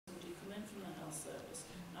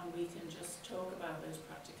and we can just talk about those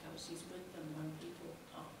practicalities with them when people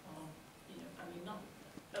are you know, I mean, not,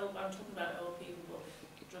 I'm talking about old people, but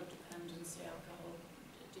drug dependency, alcohol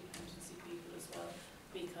dependency people as well,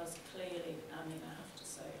 because clearly, I mean, I have to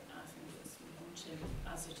say, I think it's mounting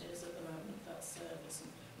as it is at the moment, that service,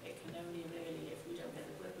 and it can only really, if we don't get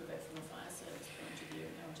a grip of it from a fire service point of view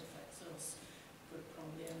and how it affects us, would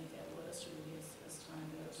probably only get worse really as time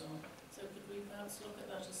goes on. So could we perhaps look at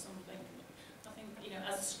that as something, I think, you know,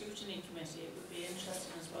 as a scrutiny committee, it would be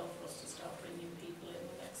interesting as well for us to start bringing people in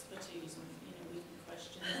with expertise, and, you know, we can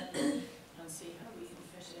question them and see how we can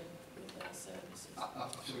fit in with their services.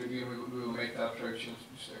 Absolutely, we will make that approach,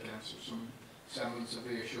 again, some semblance of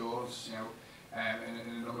reassurance, you know. In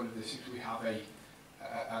a number of districts we have a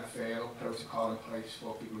referral protocol in place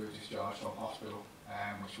for people who are discharged from hospital,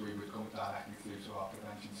 which we would come directly through to our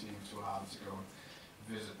prevention team to allow them to go and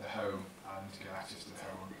visit the home and get access to the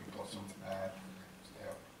home and put some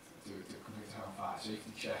to complete the home fire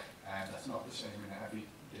safety check. That's not the same in every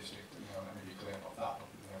district, you know, let me be clear about that, but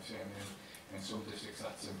you know, certainly in some districts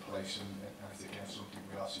that's in place, and it's again something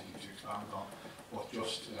we are seeking to expand on. But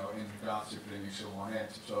just, you know, in regards to bringing someone in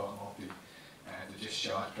to talk about the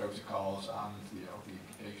discharge protocols and, you know, the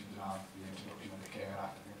implications around the introduction of the Care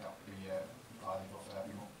Act, I think that would be valuable for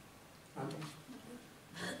everyone.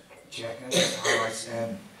 Chair, can I just highlight,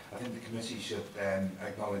 I think the committee should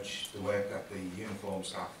acknowledge the work that the uniform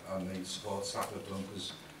staff and the support staff have done,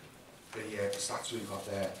 because the stats we've got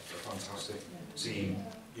there are fantastic. Seeing,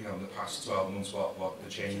 you know, in the past 12 months what the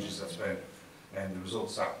changes that's been, and the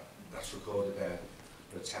results that's recorded there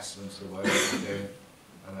are a testament to the work that they're doing.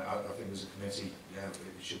 And I think as a committee, yeah,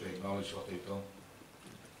 it should be acknowledged what they've done.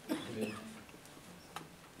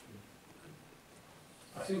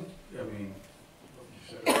 I think, I mean, what you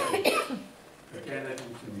said, again,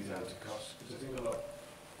 everything can be down to cost, because I think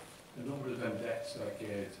a number of them deaths that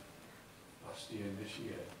occurred last year and this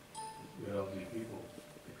year were elderly people.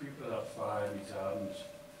 The people that have fire retardants,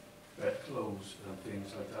 bedclothes and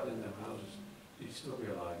things like that in their houses, they'd still be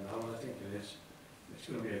alive now, and I think it is. It's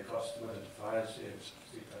going to be a cost to the fire service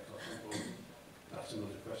to take that cost on board. That's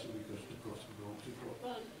another question, because the cost will go to.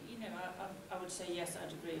 Well, you know, I would say yes,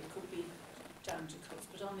 I'd agree. It could be down to cost,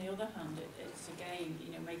 but on the other hand, it's again,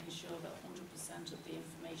 you know, making sure that 100% of the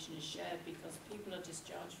information is shared, because people are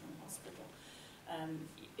discharged from hospital.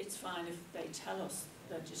 It's fine if they tell us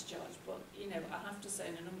they're discharged, but you know, I have to say,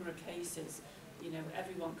 in a number of cases, you know,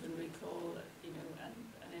 everyone can recall, you know, an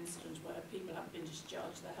incident where people have been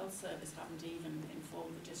discharged, the health service haven't even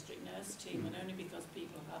informed the district nurse team, and only because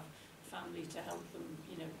people have family to help them,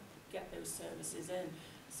 you know, get those services in.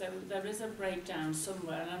 So there is a breakdown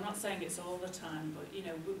somewhere, and I'm not saying it's all the time, but you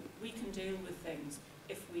know, we can deal with things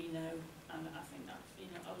if we know, and I think that, you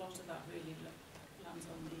know, a lot of that really lands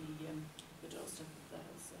on the doorstep of the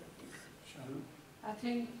health service. Sharon? I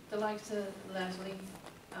think the likes of Leslie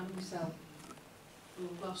and myself,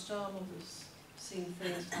 who've lost our mothers, seen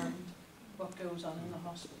firsthand what goes on in the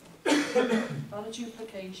hospital. A lot of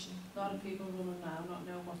duplication, a lot of people running around not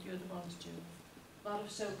knowing what the other ones do. A lot of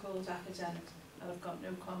so-called academics that have got no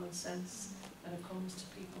common sense when it comes to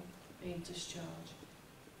people being discharged.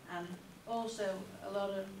 And also a lot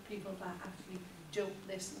of people that actually don't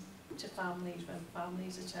listen to families when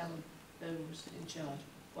families are telling those in charge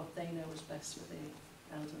what they know is best for their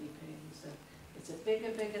elderly parents. So it's a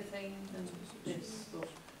bigger thing than this, but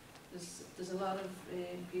there's a lot of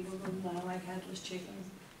people running around like headless chickens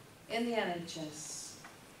in the NHS,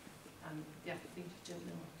 and yeah, they don't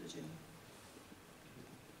know what they're doing.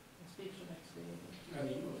 I'll speak from experience.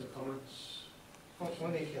 Any other comments? Well,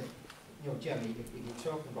 you know, Jenny, if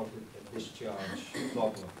you're talking about the discharge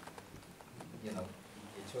problem, you know,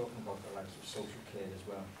 you're talking about the likes of social care as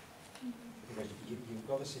well. Because you've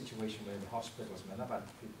got a situation where the hospitals, I mean, I've had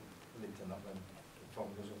people live in Nottingham, from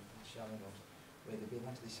Sharon, where they've been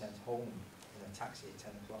actually sent home in a taxi at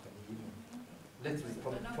 10 o'clock in the evening. Literally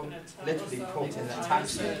put in a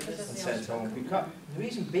taxi and sent home. Because the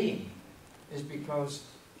reason being is because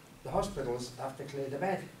the hospitals have to clear the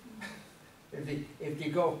bed. if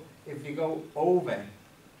you go over,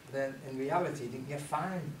 then in reality they can get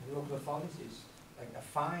fined. Local authorities like a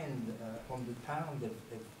fine £100 if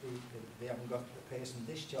they haven't got the person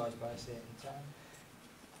discharged by a certain time.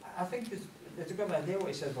 I think there's a good idea what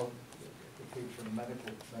he said about the people from the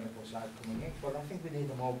medical side coming in, but I think we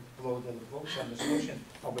need a more broader approach and discussion,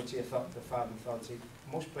 of which the Father Authority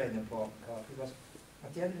must play an important part, because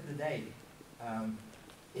at the end of the day,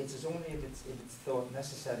 it is only if it's thought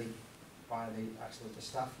necessary by the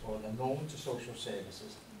staff or the known to social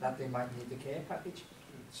services that they might need the care package.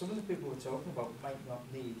 Some of the people we're talking about might not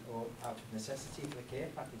need or have necessity for the care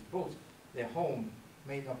package, but they're home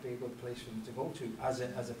may not be a good place for them to go to as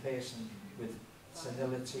a person with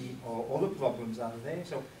senility or other problems that are there.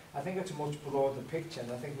 So I think it's a much broader picture,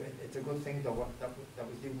 and I think it's a good thing that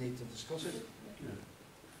we do need to discuss it.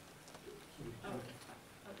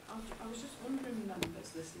 I was just wondering,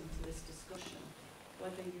 members listening to this discussion,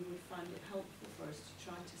 whether you would find it helpful for us to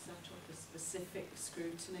try to set up a specific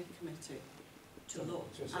scrutiny committee to look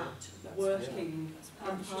at working in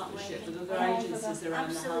partnership with other agencies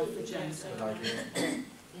around the health agenda.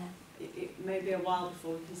 It may be a while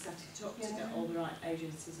before we can set it up to get all the right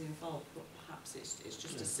agencies involved, but perhaps it's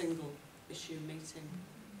just a single issue meeting.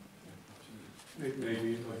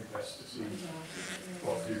 Maybe it might be best to see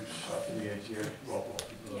what groups after the AGM, what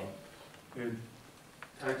people are.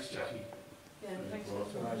 Thanks, Jackie. Yeah, thanks.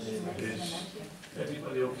 Is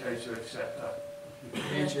everybody okay to accept that?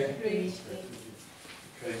 Agreed.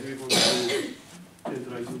 Okay, move on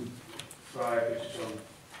to item 5, which is on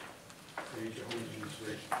page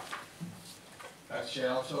 103. Chair,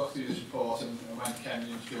 I'll talk through this report, and when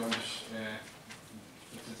Kenyon's joined us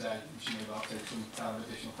for today, I'll take some kind of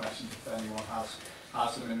additional questions if anyone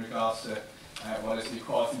has them in regards to what is the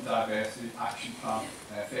Equality and Diversity Action Plan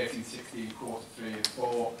 13-16 quarter 3 and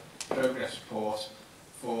 4 progress report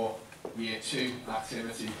for year 2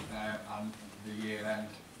 activity and the year end.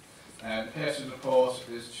 The purpose of the report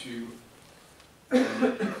is to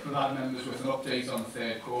provide members with an update on the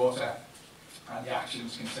 3rd quarter and the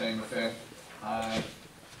actions contained within.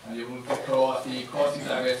 And you will recall that the Equality and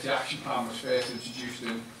Diversity Action Plan was first introduced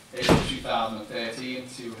in April 2013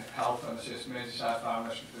 to help and assist Merseyside Fire and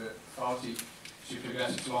Rescue Authority to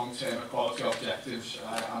progress its long-term equality objectives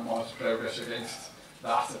and monitor progress against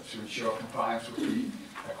that to ensure compliance with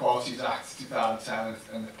the Equalities Act 2010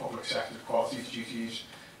 and the public sector equality duties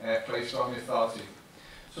placed on the authority.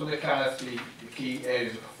 Some of the key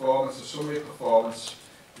areas of performance, the summary of performance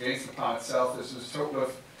against the plan itself, there's a total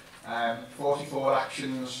of 44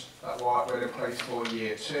 actions that were in place for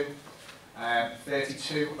year 2,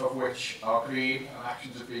 32 of which are green and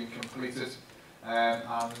actions have been completed, and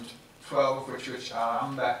 12 of which are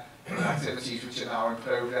amber activities which are now in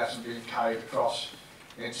progress and being carried across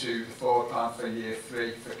into the forward plan for year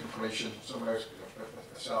 3 for completion. Some of those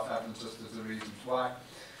are self-evident as to the reasons why.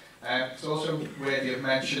 It's also worthy of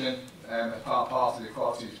mentioning part of the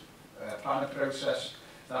equality planning process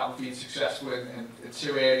that we've been successful in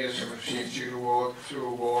 2 areas, and we've received 2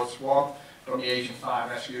 awards. One from the Asian Fire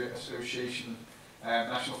and Rescue Association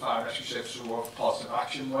National Fire and Rescue Service Award for positive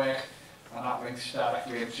action work, and that links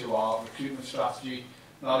directly into our recruitment strategy.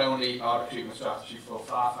 Not only our recruitment strategy for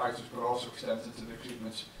firefighters, but also extends into the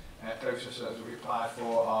recruitment process as we apply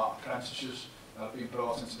for our apprentices that have been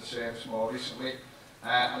brought into the service more recently.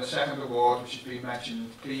 And the second award, which has been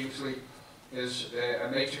mentioned previously, is a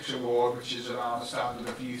Matrix Award, which is around the standard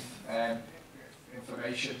of youth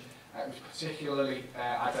information. It was particularly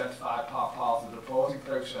identified part of the reporting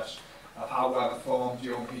process of how well informed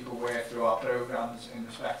young people were through our programmes in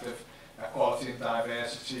respect of equality and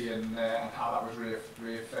diversity, and how that was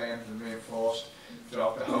reaffirmed and reinforced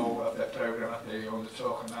throughout the whole of the programme that they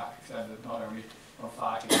undertook, and that extended not only from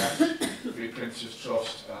fire cadets through Prince's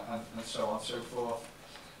Trust and so on and so forth.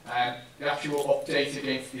 The actual update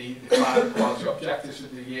against the climate quality objectives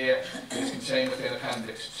of the year is contained within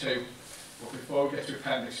Appendix 2. But before we get to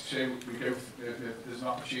Appendix 2, there's an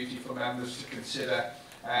opportunity for members to consider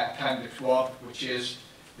Appendix 1, which is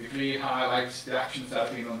the green highlights the actions that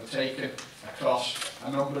have been undertaken across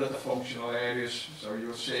a number of the functional areas. So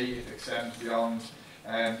you'll see it extends beyond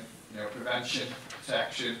prevention,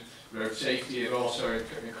 protection, road safety. It also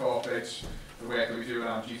incorporates the work that we do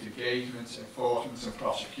around youth engagement, enforcement and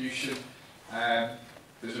prosecution.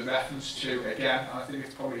 There's a reference to, again, and I think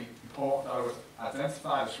it's probably important that I would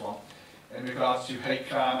identify this one, in regards to hate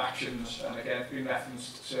crime actions, and again it's been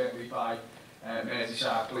referenced certainly by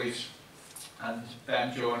Merseyside Police and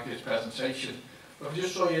Ben during his presentation. But if I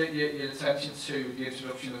just draw your attention to the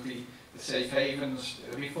introduction of the safe havens,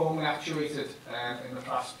 we formally actuated in the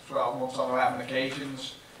past 12 months on 11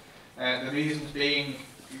 occasions. The reasons being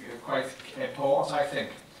quite important, I think.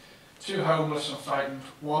 2 homeless and frightened,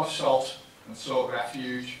 1 assault and sought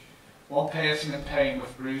refuge, 1 person in pain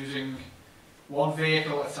with bruising, 1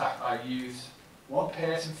 vehicle attacked by youth, 1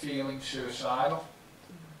 person feeling suicidal,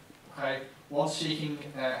 1 seeking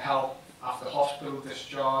help after hospital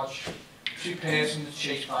discharge, 2 persons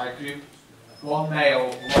chased by a group, 1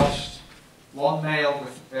 male lost, 1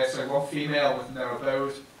 female with no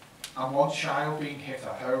abode, and 1 child being hit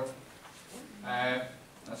at home. And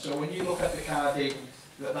so when you look at the kind of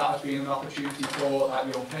that has been an opportunity for that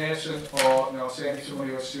young person, or certainly someone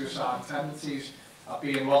who has suicidal tendencies, of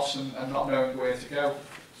being lost and not knowing where to go,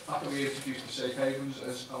 The fact that we introduced the safe havens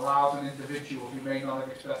has allowed an individual who may not have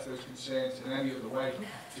expressed those concerns in any other way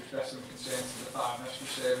to express those concerns to the Fire and Rescue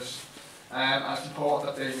Service. And it's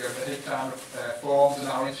important that the hate crime forms are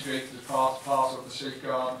now integrated as part of the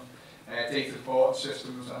safeguard data reporting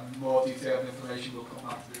systems, and more detailed information will come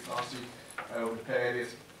back to the authority over the period.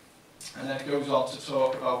 And then it goes on to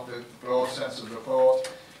talk about the broad sense of the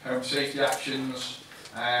report, home safety actions,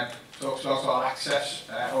 talks also about access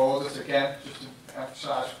audit again, just to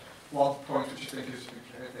emphasise one point which I think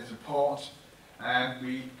is important.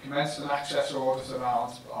 We commenced an access audit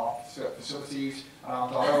around our facilities,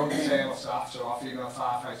 around our own internal staff, so our female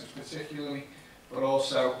firefighters particularly, but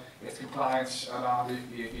also its compliance around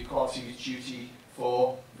the equality duty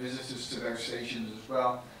for visitors to those stations as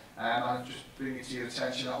well. And just bring it to your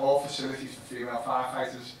attention that all facilities for female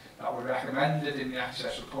firefighters that were recommended in the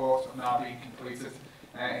access report have now been completed,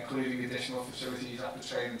 including additional facilities at the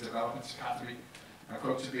Training and Development Academy. And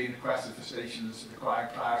quotes have been requested for stations requiring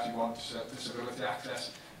priority 1 disability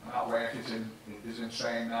access, and that work is in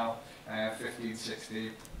train now, 15,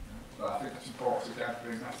 16. So I think it's important to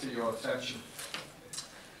bring that to your attention.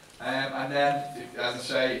 And then, as I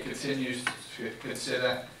say, it continues to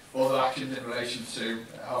consider other actions in relation to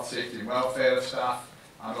health, safety and welfare of staff,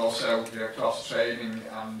 and also cross-training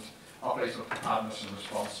and operational preparedness and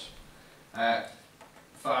response.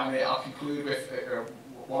 Finally, I'll conclude with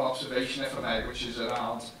one observation, if I may, which is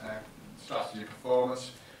around strategy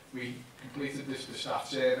performance. We completed the staff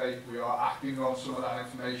survey. We are acting on some of that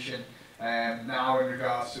information now in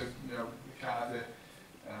regards to kind of the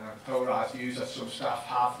polarised views that some staff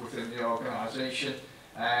have within the organisation.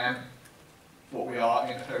 But we are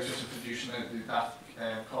in the process of producing that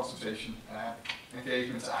consultation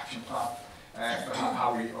engagement action plan for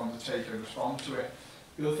how we undertake and respond to it.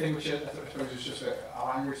 The other thing which I suppose is just a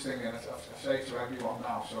language thing, and I say it to everyone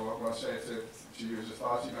now, so I'm going to say it to you as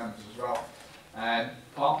authority members as well.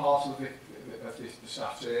 Part of the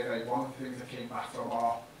staff survey, one of the things that came back from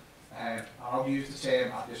our, I'll use the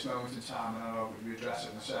term at this moment in time, and I'll address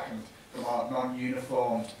it in a second, from our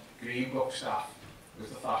non-uniformed Green Book staff, was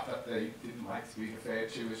the fact that they didn't like to be referred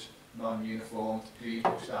to as non-uniformed Green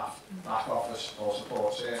Book staff, back office or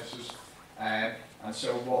support services. And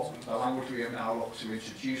so what the language we have now looked to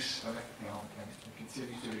introduce and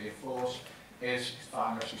continue to reinforce is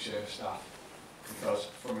Fire and Rescue Service staff. Because,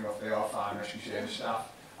 funny enough, they are Fire and Rescue Service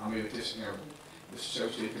staff, and we were just,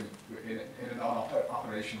 associated in a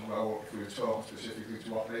non-operational role if we were talking specifically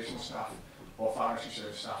to operational staff or Fire and Rescue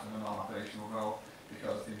Service staff in a non-operational role,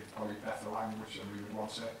 because I think it's probably better language and we would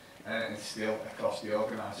want to instill across the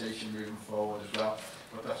organisation moving forward as well.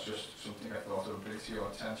 But that's just something I thought I would bring to your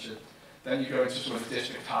attention. Then you go into some of the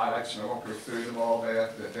district highlights, and I won't go through them all. They're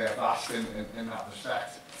vast in that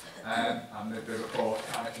respect. And the report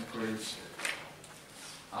kind of concludes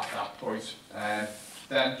at that point.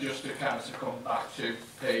 Then just to kind of come back to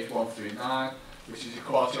page 139, which is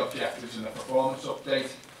equality objectives and the performance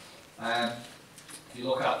update. If you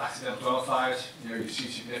look at accidental qualifiers, you see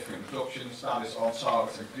significant reductions. That is on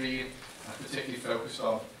target and green, and particularly focused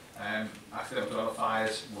on accidental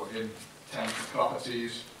qualifiers in tenanted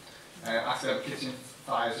properties. Accidental kitchen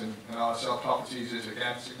fires in RSL properties is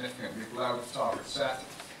again significantly below the target set.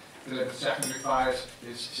 Delivered secondary fires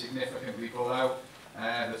is significantly below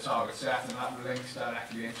the target set, and that links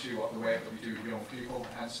directly into what the work that we do with young people,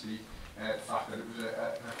 hence the fact that it was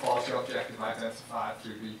a quality objective identified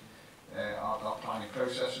through our planning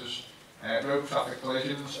processes. Road traffic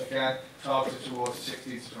collisions, again, targeted towards the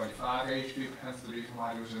 16 to 25 age group, hence the reason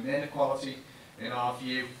why there was an inequality in our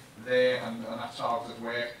view there, and that targeted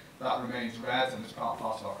work. That remains red, and as part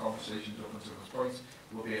of our conversations up until this point,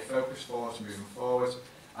 will be a focus for us moving forward.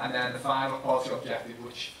 And then the final quality objective,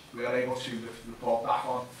 which we are able to report back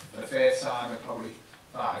on for the first time in probably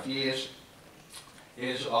 5 years,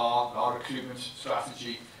 is our recruitment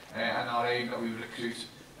strategy and our aim that we recruit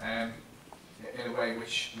in a way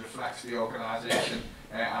which reflects the organisation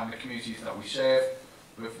and the communities that we serve.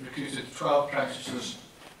 We've recruited 12 apprentices,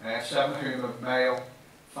 7 of whom are male,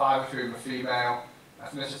 5 of whom are female.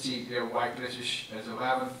 Ethnicity, white British, is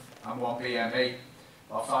 11, and 1 BME.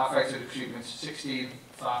 Our firefighter recruitment, 16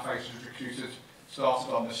 firefighters recruited,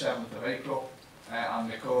 started on the 7th of April,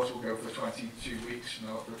 and the course will go for 22 weeks, and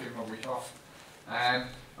we'll give them a week off,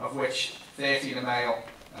 of which 13 are male,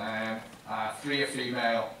 3 are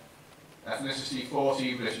female, ethnicity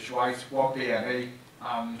 14 British white, 1 BME,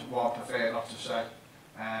 and 1 prefer not to say.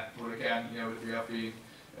 But again, we have been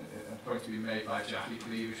a point to be made by Jackie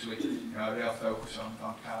previously, a real focus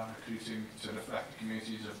on kind of recruiting to reflect the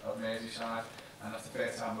communities of Merseyside, and that's the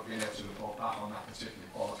first time we've been able to report back on that particular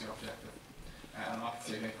quality objective. And I'm happy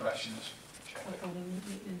to take any questions I've got a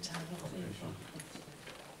meeting in town on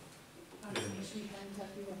the this weekend,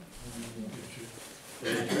 everyone.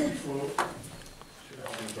 Before,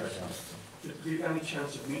 do you have any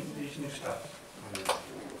chance of meeting these new staff? I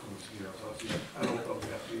don't know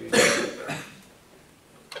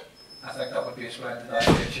I think that would be a splendid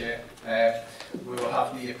idea, Chair. We will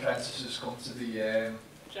have the apprentices come to the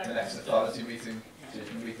next authority meeting so you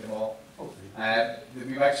can meet them all.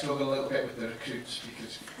 We might struggle a little bit with the recruits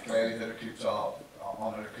because clearly the recruits are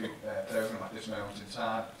on a recruit programme at this moment in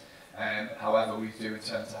time. However, we do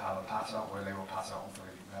intend to have a pass out where they will pass out, and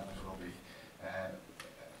members will be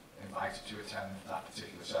invited to attend that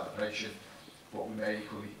particular celebration. But we may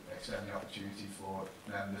equally extend the opportunity for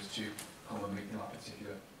members to come and meet them at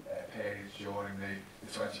particular periods during the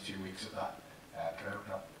 22 weeks of that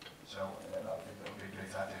programme. So I think that would be a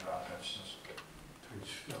great idea for our apprentices.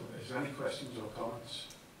 Is there any questions or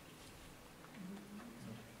comments?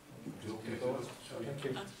 Okay, sorry. Thank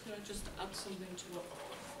you. Could I just add something to what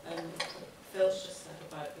Phil's just said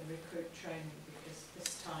about the recruit training, because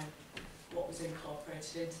this time what was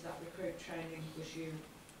incorporated into that recruit training was you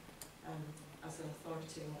as an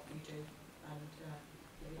authority in what you do, and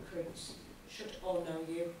the recruits should all know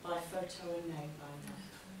you by photo and name by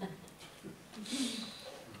now.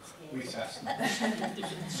 We test them. And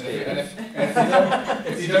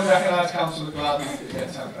if you don't recognise Councillor Gladden, you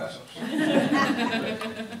get 10 press-ups.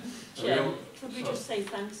 Chair, could we just say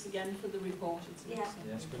thanks again for the report? It's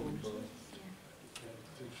Yeah, it's good report. I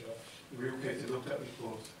think so. Are we okay to look at the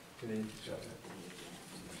report?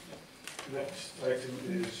 Next item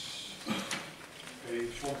is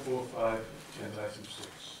page 145, agenda item 6.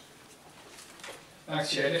 Thanks,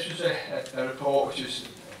 Chair. This was a report which is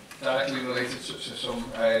directly related to some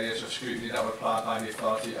areas of scrutiny that were applied by the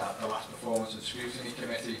authority at the last performance and scrutiny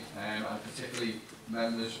committee, and particularly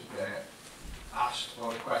members asked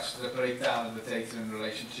or requested a breakdown of the data in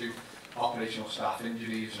relation to operational staff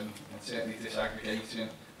injuries and certainly disaggregating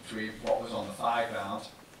between what was on the fire ground,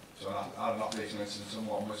 so at an operational instance, and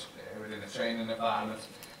what was within a training environment.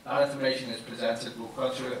 That information is presented. We'll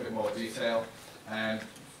go into a little bit more detail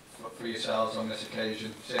for yourselves on this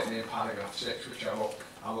occasion, certainly in paragraph 6, which I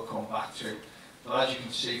will come back to. But as you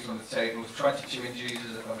can see from the table, 22 injuries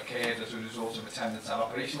have occurred as a result of attendance at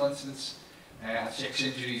operational incidents, and 6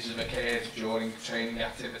 injuries have occurred during training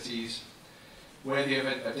activities. Worthy of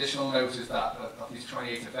additional note is that of these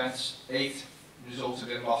 28 events, 8 resulted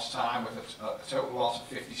in lost time, with a total loss of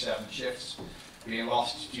 57 shifts being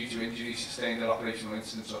lost due to injuries sustained at operational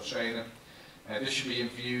incidents or training. This should be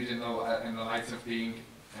viewed in the light of being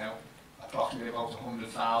approximately about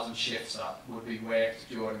 100,000 shifts that would be worked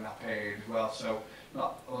during that period as well. So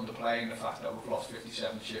not underplaying the fact that we've lost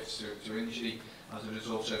 57 shifts to injury as a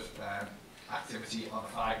result of activity on a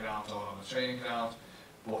fire ground or on a training ground,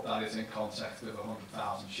 but that is in context of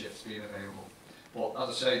 100,000 shifts being available. But as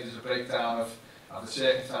I say, there's a breakdown of the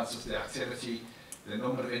circumstances, the activity, the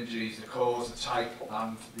number of injuries, the cause, the type,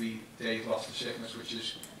 and the days lost to sickness, which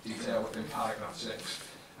is detailed within paragraph 6.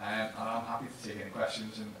 And I'm happy to take any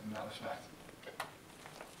questions in that respect.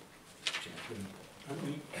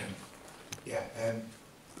 Yeah,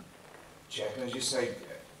 Chair, can I just say,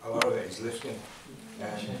 a lot of it is lifting.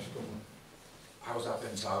 How's that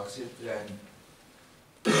been targeted?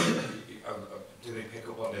 Do they pick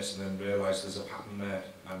up on this and then realise there's a pattern there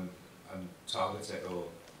and target it, or?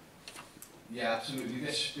 Yeah, absolutely.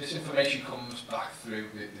 This information comes back through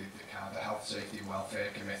the kind of the Health, Safety and Welfare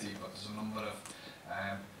Committee, but there's a number of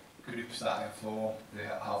groups that inform the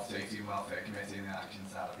Health, Safety and Welfare Committee and the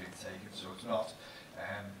actions that have been taken, so it's not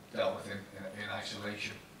dealt with in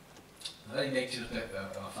isolation. The very nature of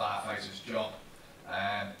a firefighter's job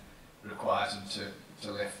requires them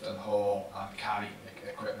to lift and haul and carry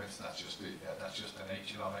equipment. That's just the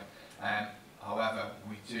nature of it. However,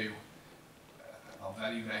 we do on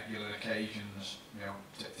very regular occasions,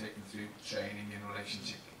 take them through training in relation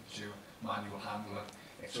to manual handling.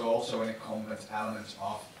 It's also an incumbent element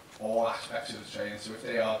of all aspects of the training. So if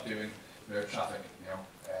they are doing road traffic,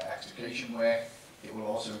 extrication work, it will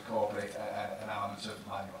also incorporate an element of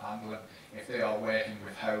manual handling. If they are working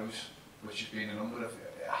with hose, which had been a number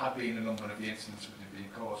of the incidents which have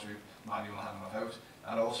been caused through manual handling of hose,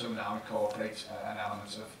 that also now incorporates an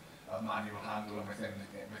element of manual handling within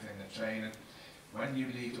the training. When you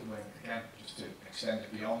lead up with, again, just to extend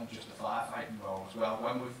it beyond just the firefighting role as well,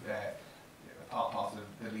 when we've part of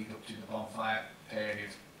the lead up to the bonfire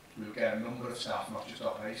period, we will get a number of staff, not just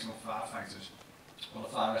operational firefighters, but the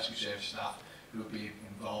fire rescue service staff who will be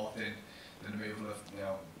involved in the removal of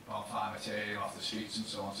bonfire material off the streets and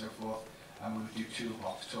so on and so forth. And we would do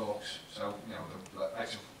toolbox talks. So the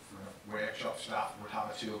likes of workshop staff would have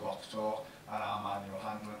a toolbox talk and our manual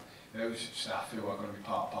handling. Those staff who are going to be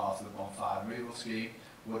part of the bonfire removal scheme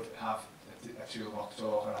would have a toolbox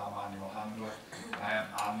talk and our manual handling.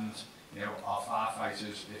 And you know, our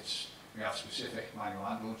firefighters, we have specific manual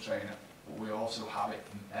handling training, but we also have it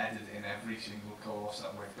embedded in every single course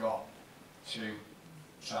that we've got to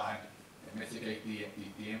try and mitigate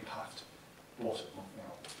the impact. But you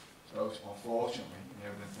know, so unfortunately, you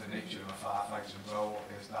know, the nature of a firefighter's role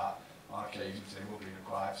is that on occasions they will be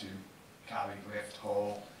required to carry, lift,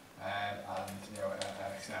 haul, and you know,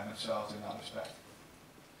 and extend themselves in that respect.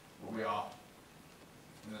 But we are,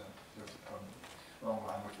 you know, wrong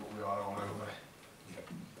language, but we are all over it. Yeah.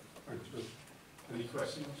 Thanks, Bill. Any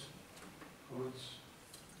questions, comments?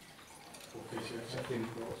 Okay, so accepting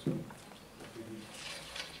reports.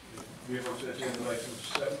 We have on to agenda item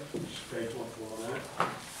 7, which is page 149.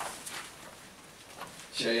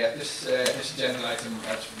 So yeah, this agenda item,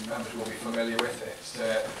 as members will be familiar with,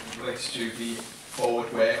 it relates to the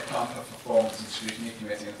forward work plan for Performance and Scrutiny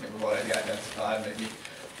Committee. I think we've already identified maybe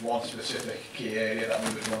one specific key area that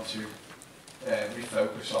we would want to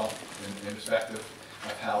refocus on in respect of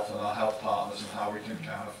health and our health partners, and how we can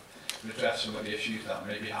kind of address some of the issues that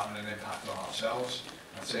may be having an impact on ourselves,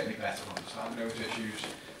 and certainly better understand those issues.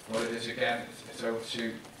 But it is, again, it's over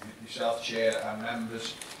to yourself, Chair, and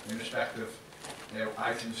members in respect of, you know,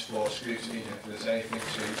 items for scrutiny. If there's anything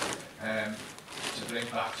to bring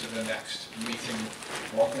back to the next meeting.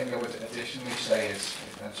 One thing I would additionally say is,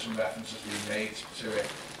 and some reference has been made to it,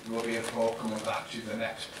 there will be a report coming back to the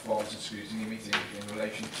next performance and scrutiny meeting in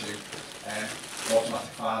relation to automatic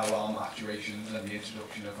fire alarm actuations and the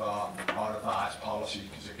introduction of our revised policy,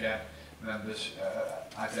 because again, members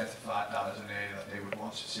identified that as an area that they would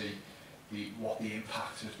want to see what the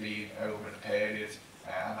impact has been over the period,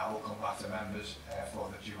 and that will come back to members for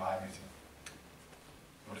the July meeting.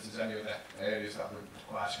 But if there's any other areas that would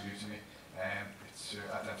require scrutiny, it's to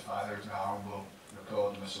identify those now, and we'll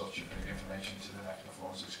record them as such and bring information to the next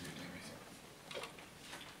performance and scrutiny meeting.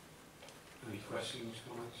 Any questions,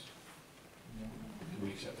 comments? No. Can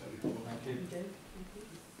we accept that report? Thank you.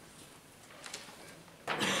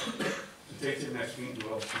 The date of next meeting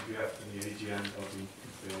will obviously be after the AGM. That'll be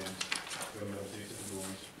confirmed when we have the date at the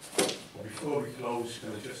moment. But before we close,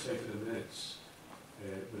 can I just say for the minutes,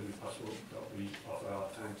 will it be possible that we offer our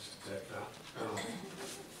thanks to Ted Grant,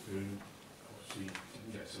 who obviously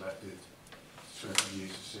didn't get selected, 20 years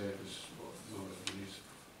of service.